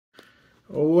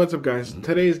What's up, guys?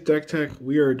 Today's deck tech,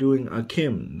 we are doing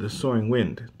Akim, the Soaring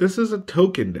Wind. This is a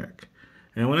token deck.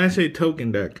 And when I say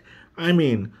token deck, I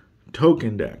mean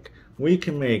token deck. We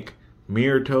can make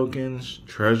mirror tokens,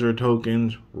 treasure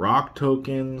tokens, rock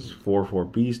tokens, 4/4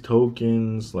 beast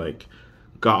tokens, like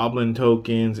goblin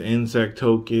tokens, insect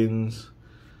tokens.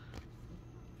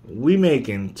 We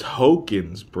making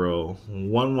tokens, bro.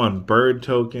 1/1 bird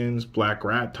tokens, black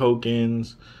rat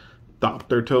tokens,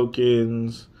 Thopter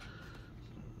tokens,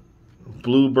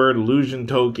 Bluebird illusion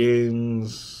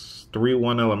tokens,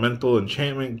 3/1 elemental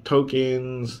enchantment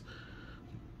tokens,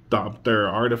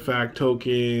 Thopter artifact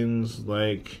tokens.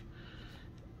 Like,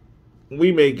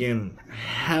 we making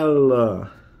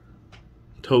hella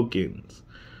tokens.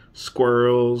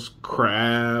 Squirrels,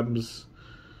 crabs,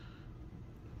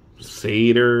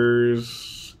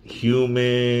 satyrs,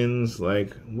 humans.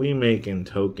 Like, we making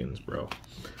tokens, bro.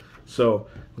 So,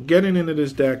 getting into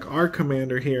this deck, our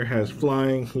commander here has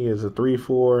flying. He is a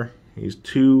 3/4. He's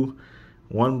 2,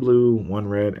 1 blue, 1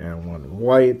 red, and 1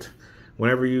 white.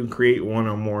 Whenever you create one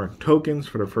or more tokens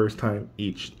for the first time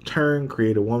each turn,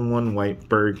 create a 1/1 white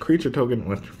bird creature token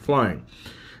with flying.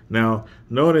 Now,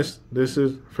 notice this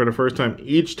is for the first time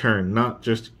each turn, not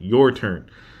just your turn.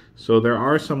 So there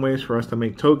are some ways for us to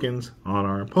make tokens on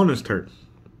our opponent's turn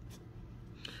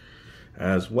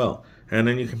as well. And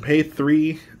then you can pay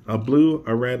 3, a blue,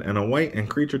 a red, and a white, and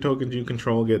creature tokens you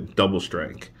control get double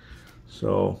strike.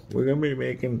 So we're going to be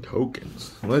making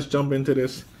tokens. Let's jump into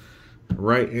this,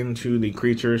 right into the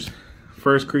creatures.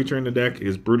 First creature in the deck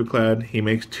is Brutaclad. He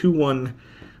makes 2/1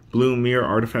 blue mirror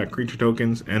artifact creature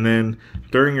tokens, and then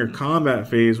during your combat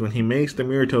phase, when he makes the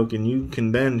mirror token, you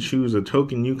can then choose a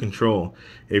token you control.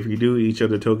 If you do, each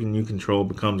other token you control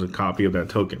becomes a copy of that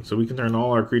token. So we can turn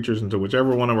all our creatures into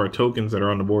whichever one of our tokens that are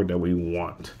on the board that we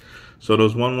want. So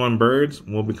those 1/1 birds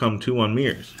will become 2/1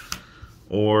 mirrors,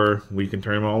 or we can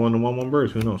turn them all into 1/1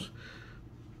 birds. Who knows?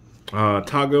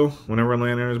 Tago, whenever a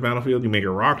land enters the battlefield, you make a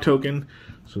rock token,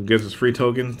 so it gives us free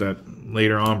tokens that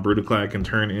later on Brutaclad can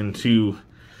turn into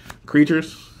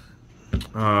creatures.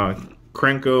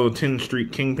 Krenko, Tin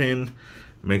Street Kingpin,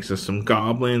 makes us some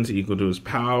goblins equal to his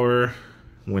power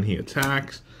when he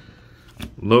attacks.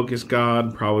 Locust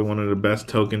God, probably one of the best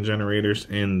token generators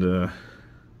in the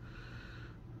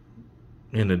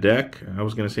deck. I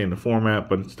was going to say in the format,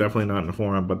 but it's definitely not in the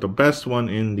format. But the best one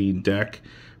in the deck,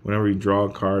 whenever you draw a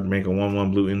card, make a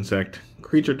 1/1 blue insect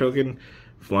creature token.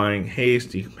 Flying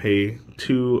haste, you can pay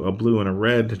 2, a blue and a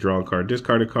red to draw a card,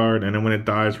 discard a card, and then when it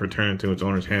dies, return it to its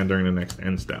owner's hand during the next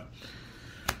end step.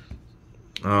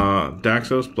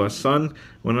 Daxos, Blessed Sun.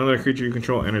 When another creature you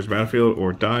control enters the battlefield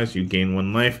or dies, you gain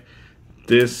 1 life.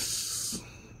 This,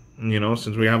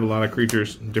 since we have a lot of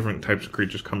creatures, different types of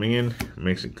creatures coming in, it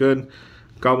makes it good.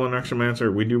 Goblin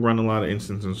Necromancer, we do run a lot of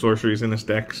instants and sorceries in this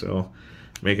deck, so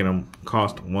making them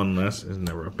cost 1 less is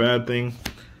never a bad thing.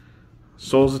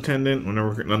 Soul's Attendant,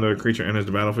 whenever another creature enters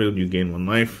the battlefield, you gain 1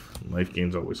 life. Life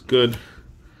gain's always good.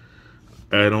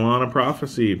 Eidolon of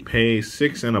Prophecy, pay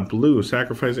 6 and a blue,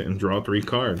 sacrifice it and draw 3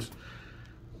 cards.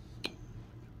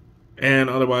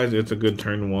 And otherwise, it's a good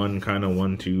turn 1, kind of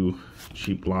 1/2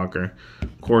 cheap blocker.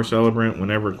 Core Celebrant,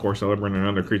 whenever Core Celebrant or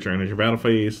another creature enters your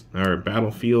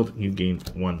battlefield, you gain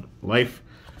 1 life.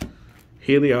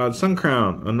 Heliod, Sun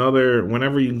Crown,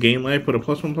 whenever you gain life, put a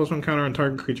 +1/+1 counter on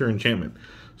target creature enchantment.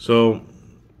 So,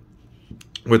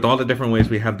 with all the different ways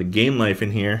we have to gain life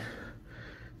in here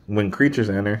when creatures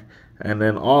enter, and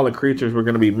then all the creatures we're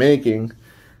going to be making,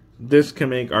 this can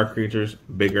make our creatures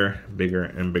bigger, bigger,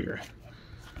 and bigger.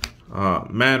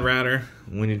 Mad Ratter,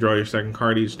 when you draw your second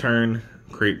card each turn,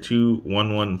 create 2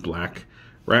 1/1 black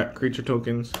rat creature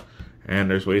tokens, and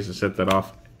there's ways to set that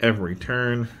off every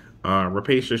turn.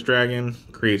 Rapacious Dragon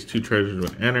creates 2 treasures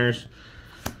when it enters.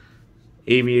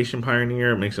 Aviation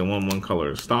Pioneer makes a 1/1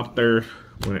 color stop there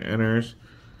when it enters.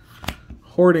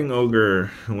 Hoarding Ogre,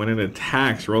 when it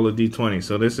attacks, roll a d20.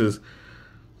 So this is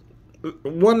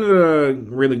one of the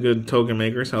really good token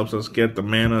makers, helps us get the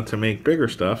mana to make bigger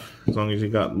stuff, as long as you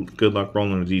got good luck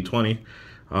rolling a d20.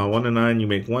 1 to 9, you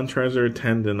make 1 treasure.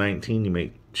 10 to 19, you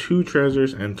make 2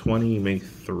 treasures. And 20, you make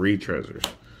 3 treasures.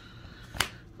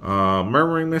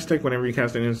 Murmuring Mystic, whenever you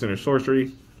cast an instant or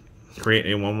sorcery, create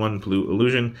a 1/1 blue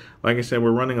illusion. Like I said,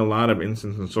 we're running a lot of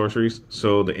instants and sorceries.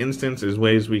 So the instants is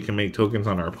ways we can make tokens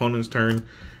on our opponent's turn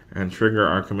and trigger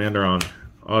our commander on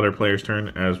other players' turn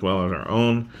as well as our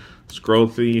own. Scroll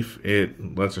Thief,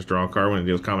 it lets us draw a card when it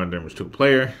deals combat damage to a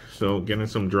player. So getting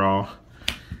some draw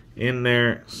in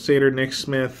there. Satyr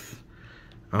Nicksmith,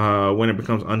 when it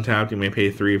becomes untapped, you may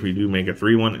pay 3 if you do make a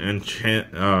 3/1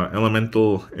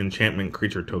 elemental enchantment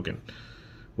creature token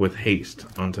with haste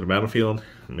onto the battlefield.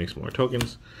 It makes more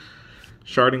tokens.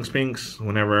 Sharding Sphinx.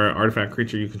 Whenever an artifact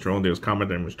creature you control deals combat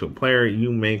damage to a player,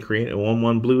 you may create a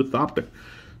 1/1 blue Thopter.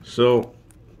 So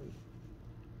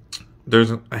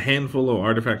there's a handful of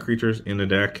artifact creatures in the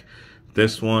deck.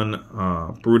 This one,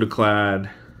 Brutaclad,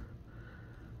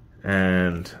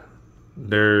 and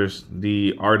there's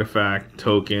the artifact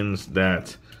tokens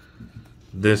that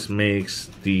this makes,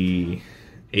 the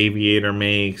Aviator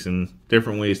makes, and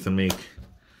different ways to make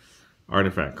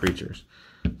artifact creatures.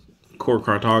 Core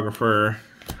Cartographer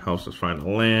helps us find a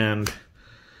land.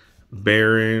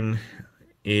 Baron,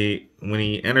 when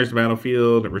he enters the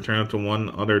battlefield, return up to one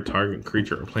other target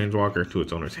creature or planeswalker to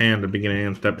its owner's hand. At the beginning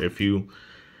of the step, if you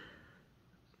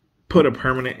put a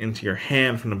permanent into your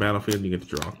hand from the battlefield, you get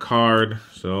to draw a card.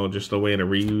 So just a way to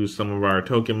reuse some of our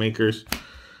token makers.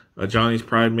 Johnny's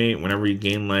Pride Mate, whenever you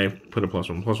gain life, put a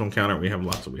 +1/+1 counter. We have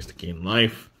lots of ways to gain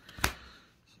life.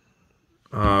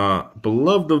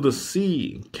 Beloved of the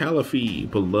Sea, Caliphie,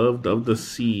 Beloved of the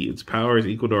Sea. Its power is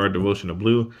equal to our devotion to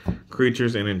blue.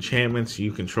 Creatures and enchantments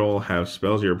you control have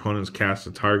spells your opponents cast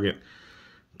to target.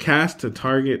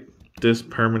 This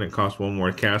permanent costs 1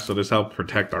 more to cast, so this helps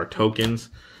protect our tokens.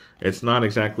 It's not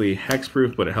exactly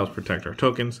hexproof, but it helps protect our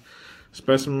tokens.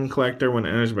 Specimen Collector, when it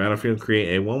enters the battlefield,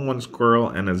 create a 1/1 squirrel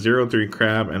and a 0/3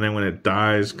 crab, and then when it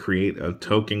dies, create a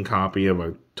token copy of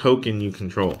a token you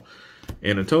control.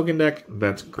 In a token deck,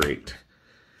 that's great.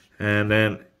 And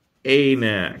then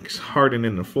Anax, Hardened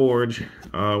in the Forge.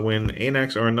 When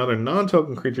Anax or another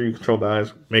non-token creature you control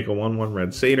dies, make a 1/1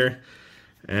 red satyr.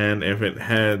 And if it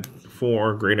had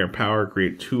 4 or greater power,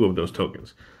 create 2 of those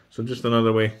tokens. So just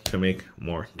another way to make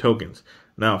more tokens.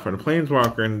 Now, for the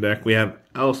Planeswalker in the deck, we have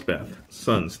Elspeth,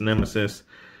 Sun's Nemesis.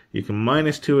 You can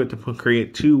 -2 it to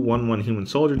create 2 1/1 human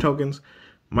soldier tokens,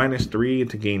 -3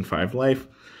 to gain 5 life,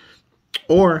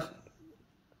 or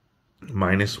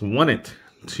 -1 it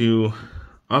to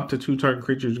up to 2 target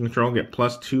creatures you control get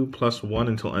 +2/+1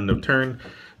 until end of turn.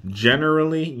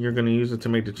 Generally, you're going to use it to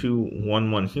make the 2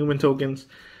 1/1 human tokens,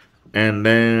 and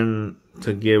then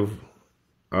to give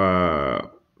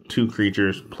 2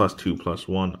 creatures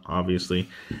 +2/+1, obviously.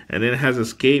 And then it has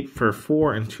Escape for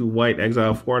 4 and 2 white.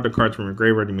 Exile 4 other cards from your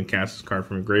graveyard. You may cast this card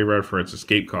from your graveyard for its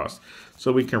escape cost.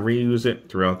 So we can reuse it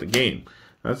throughout the game.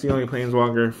 That's the only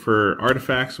Planeswalker. For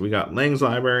artifacts, we got Lang's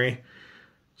Library,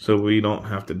 so we don't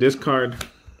have to discard.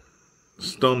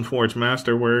 Stoneforge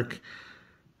Masterwork.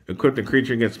 Equip the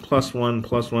creature gets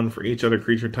 +1/+1 for each other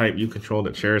creature type you control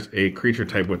that shares a creature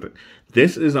type with it.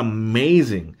 This is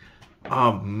amazing.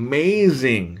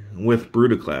 Amazing with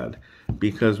Brutaclad,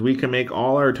 because we can make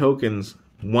all our tokens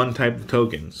one type of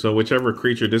token. So whichever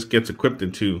creature this gets equipped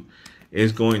into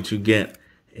is going to get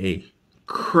a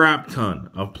crap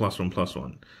ton of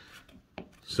 +1/+1.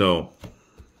 So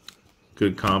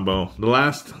good combo. The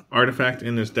last artifact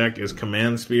in this deck is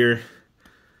Command Sphere.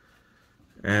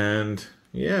 And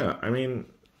yeah, I mean,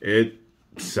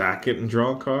 sack it and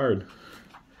draw a card.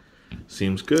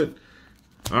 Seems good.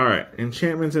 Alright,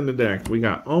 enchantments in the deck. We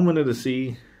got Omen of the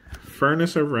Sea,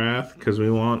 Furnace of Wrath, because we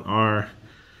want our...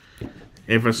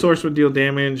 If a source would deal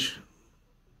damage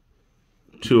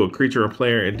to a creature or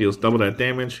player, it deals double that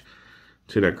damage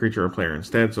to that creature or player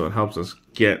instead, so it helps us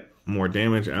get more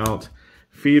damage out.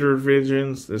 Feeder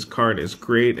Visions, this card is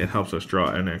great. It helps us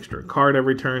draw an extra card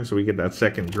every turn, so we get that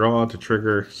second draw to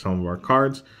trigger some of our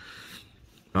cards.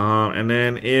 And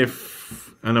then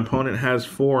if an opponent has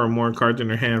 4 or more cards in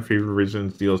their hand, Fever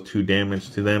Visions deals 2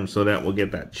 damage to them, so that will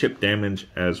get that chip damage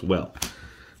as well.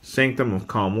 Sanctum of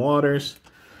Calm Waters.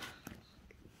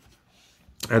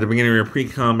 At the beginning of your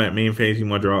pre-combat main phase, you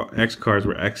want to draw X cards,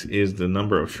 where X is the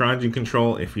number of shrines you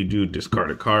control. If you do, discard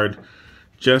a card.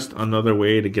 Just another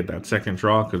way to get that second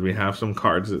draw, because we have some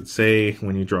cards that say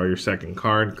when you draw your second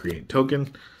card, create token.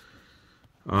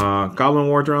 Goblin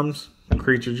War Drums.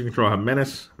 Creatures you control have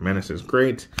Menace. Menace is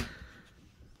great.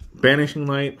 Banishing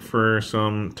Light for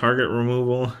some target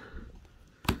removal.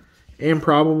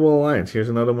 Improbable Alliance. Here's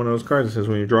another one of those cards that says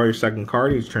when you draw your second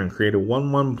card each turn, create a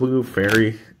 1/1 blue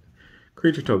fairy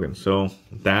creature token. So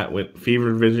that with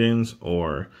Fever Visions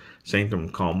or Sanctum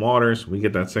Calm Waters, we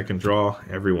get that second draw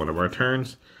every one of our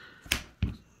turns.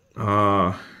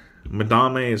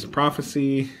 Madame's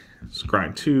Prophecy.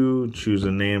 Scry 2. Choose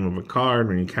the name of a card.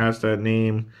 When you cast that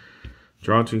name,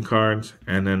 draw 2 cards,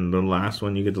 and then the last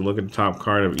one, you get to look at the top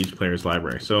card of each player's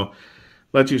library. So,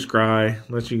 lets you scry,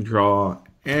 lets you draw,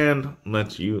 and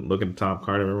lets you look at the top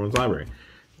card of everyone's library.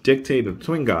 Dictate of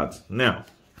Twin Gods. Now,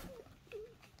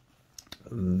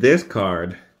 this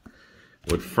card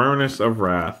with Furnace of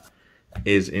Wrath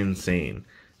is insane.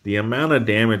 The amount of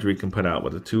damage we can put out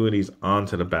with the 2 of these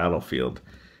onto the battlefield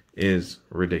is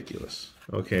ridiculous.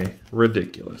 Okay?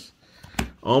 Ridiculous.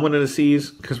 Omen of the Seas,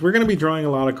 because we're going to be drawing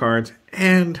a lot of cards,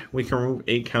 and we can remove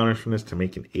 8 counters from this to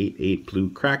make an 8/8 blue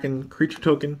Kraken creature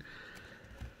token,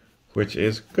 which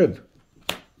is good.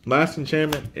 Last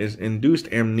enchantment is Induced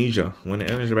Amnesia. When it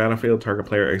enters the battlefield, target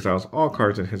player exiles all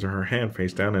cards in his or her hand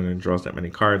face down and then draws that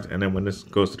many cards. And then when this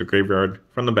goes to the graveyard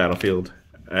from the battlefield,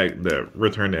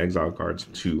 return the exiled cards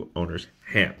to owner's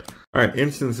hand. Alright,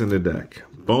 instants in the deck.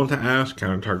 Bone to Ash,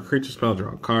 counter target creature spell,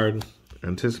 draw a card.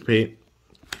 Anticipate.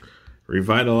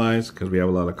 Revitalize, because we have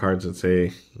a lot of cards that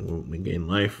say we gain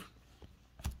life.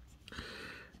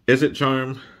 Is It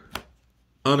Charm?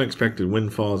 Unexpected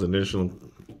Windfalls, additional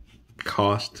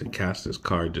cost to cast this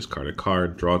card, discard a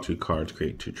card, draw 2 cards,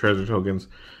 create 2 treasure tokens,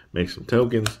 make some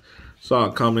tokens. Saw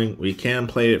it coming. We can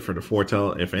play it for the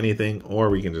foretell if anything, or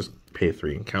we can just pay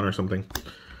 3 and counter something.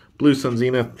 Blue Sun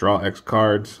Zenith, draw X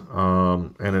cards,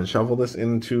 and then shuffle this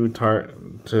into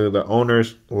to the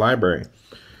owner's library.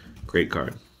 Great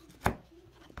card.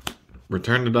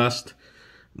 Return to Dust,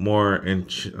 more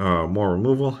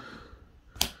removal.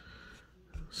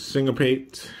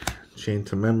 Syncopate, Chain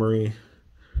to Memory.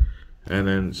 And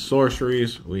then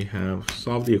sorceries, we have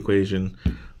Solve the Equation.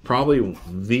 Probably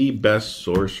the best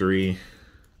sorcery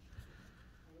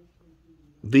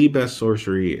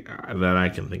that I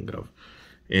can think of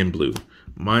in blue.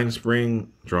 Mind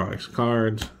Spring, draw X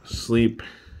cards. Sleep,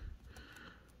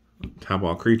 tap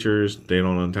all creatures. They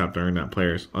don't untap during that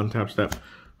player's untap step.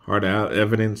 Hard out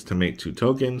evidence to make 2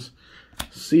 tokens.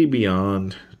 See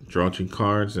Beyond, draw 2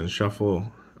 cards and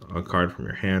shuffle a card from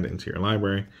your hand into your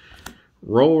library.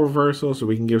 Role Reversal, so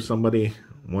we can give somebody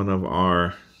one of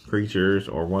our creatures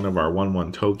or one of our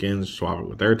 1/1 tokens, swap it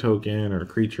with their token or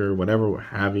creature, whatever, what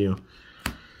have you.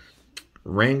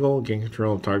 Wrangle, gain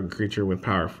control of target creature with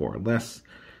power 4 or less.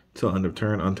 Till end of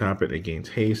turn, untap it, it gains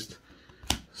haste.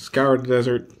 Scour the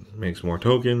Desert, makes more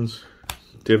tokens.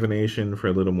 Divination for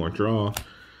a little more draw.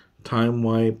 Time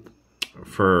Wipe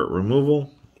for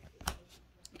removal.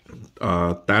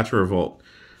 Thatcher Revolt.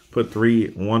 Put 3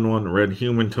 1/1 red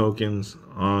human tokens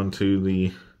onto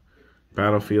the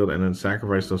battlefield and then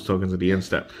sacrifice those tokens at the end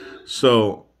step.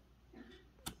 So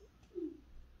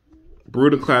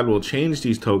Brutaclad will change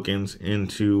these tokens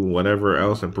into whatever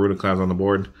else that Brutaclad's on the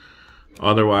board.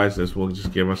 Otherwise, this will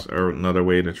just give us another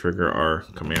way to trigger our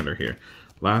commander here.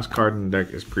 Last card in the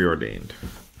deck is Preordained.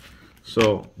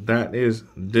 So that is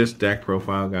this deck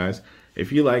profile, guys.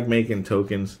 If you like making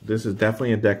tokens, this is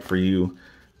definitely a deck for you.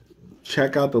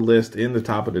 Check out the list in the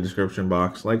top of the description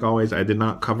box. Like always, I did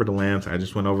not cover the lands. I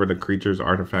just went over the creatures,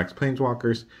 artifacts,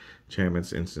 planeswalkers,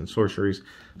 enchantments, instant sorceries.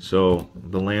 So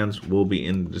the lands will be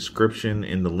in the description,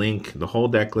 in the link. The whole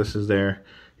deck list is there.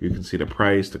 You can see the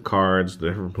price, the cards, the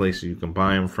different places you can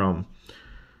buy them from.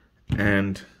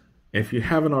 And if you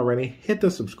haven't already, hit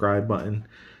the subscribe button.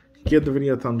 Give the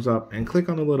video a thumbs up and click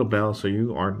on the little bell so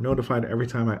you are notified every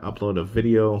time I upload a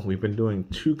video. We've been doing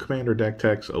 2 Commander deck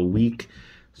techs a week.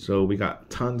 So we got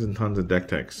tons and tons of deck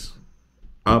techs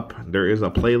up. There is a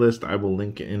playlist. I will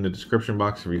link it in the description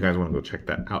box if you guys want to go check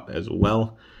that out as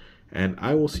well. And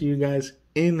I will see you guys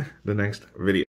in the next video.